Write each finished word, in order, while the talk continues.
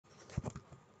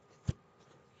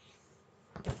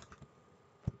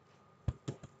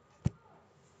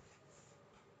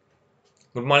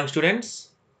Good morning,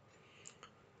 students.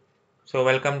 So,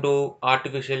 welcome to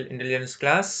Artificial Intelligence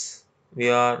class. We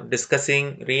are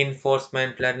discussing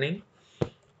reinforcement learning.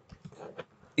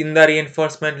 In the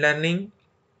reinforcement learning,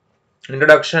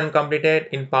 introduction completed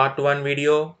in part 1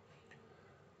 video,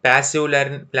 passive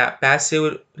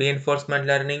reinforcement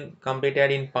learning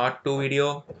completed in part 2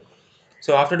 video.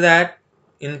 So, after that,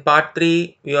 in part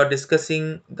 3, we are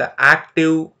discussing the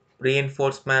active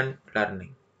reinforcement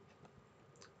learning,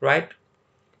 right?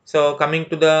 So, coming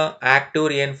to the active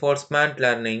reinforcement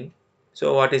learning,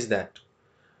 so what is that?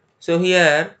 So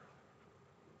here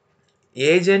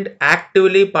agent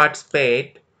actively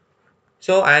participate.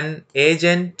 So an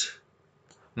agent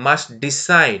must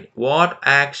decide what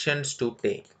actions to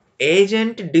take.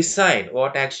 Agent decide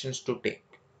what actions to take.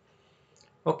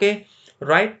 Okay,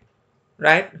 right?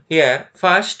 Right here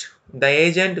first the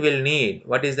agent will need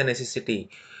what is the necessity.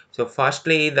 So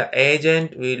firstly the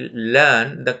agent will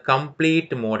learn the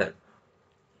complete model.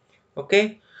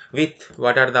 Okay, with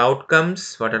what are the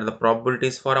outcomes, what are the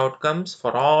probabilities for outcomes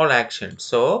for all actions.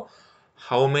 So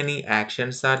how many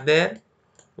actions are there,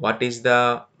 what is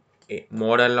the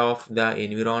model of the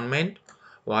environment,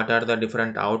 what are the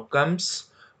different outcomes,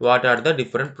 what are the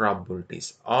different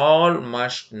probabilities, all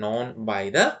must known by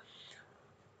the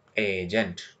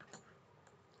agent.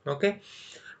 Okay,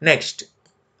 next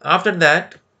after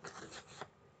that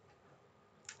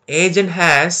agent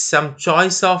has some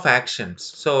choice of actions.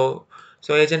 So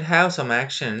agent have some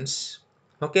actions.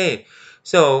 Okay,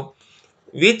 so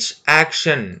which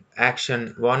action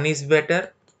 1 is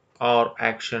better or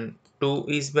action 2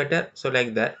 is better, so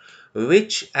like that,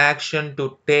 which action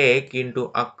to take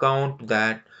into account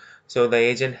that. So the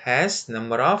agent has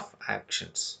number of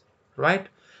actions, right?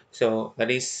 So that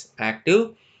is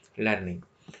active learning.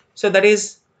 So that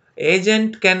is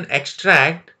agent can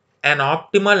extract an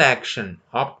optimal action.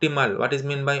 Optimal, what is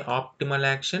mean by optimal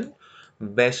action?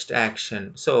 Best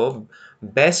action. So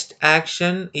best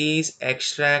action is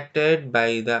extracted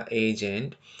by the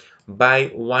agent by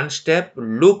one step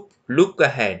look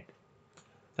ahead.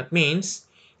 That means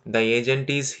the agent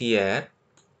is here.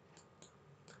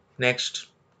 Next,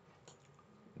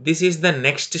 this is the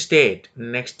next state.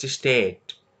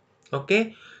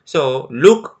 Okay, so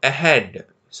look ahead.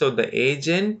 So the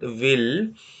agent will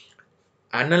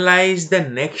analyze the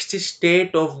next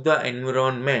state of the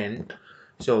environment.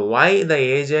 So why the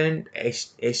agent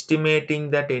estimating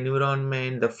that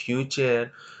environment, the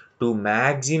future, to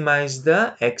maximize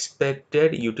the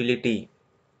expected utility,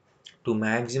 to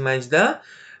maximize the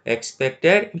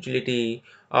expected utility,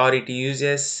 or it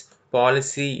uses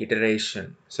policy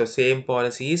iteration. So same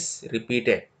policy is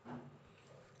repeated.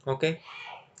 Okay,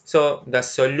 so the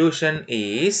solution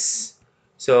is,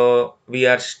 so we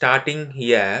are starting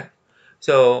here.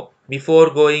 So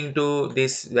before going to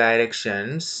these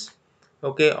directions,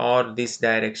 okay, or these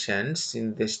directions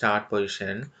in the start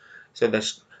position, so the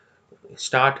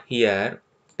start here,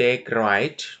 take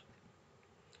right,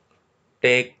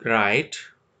 take right,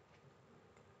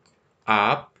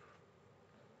 up,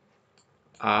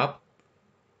 up,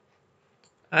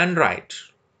 and right.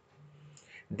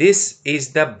 This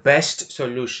is the best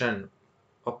solution.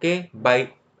 Okay,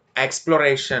 by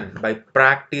exploration, by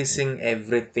practicing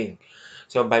everything.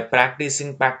 So by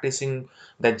practicing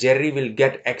the Jerry will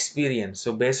get experience.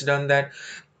 So based on that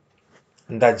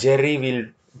the Jerry will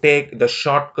take the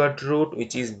shortcut route,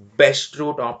 which is best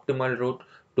route, optimal route,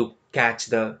 to catch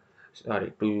the,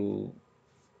 sorry, to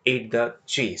eat the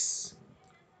cheese.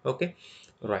 Okay,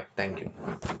 right, thank you.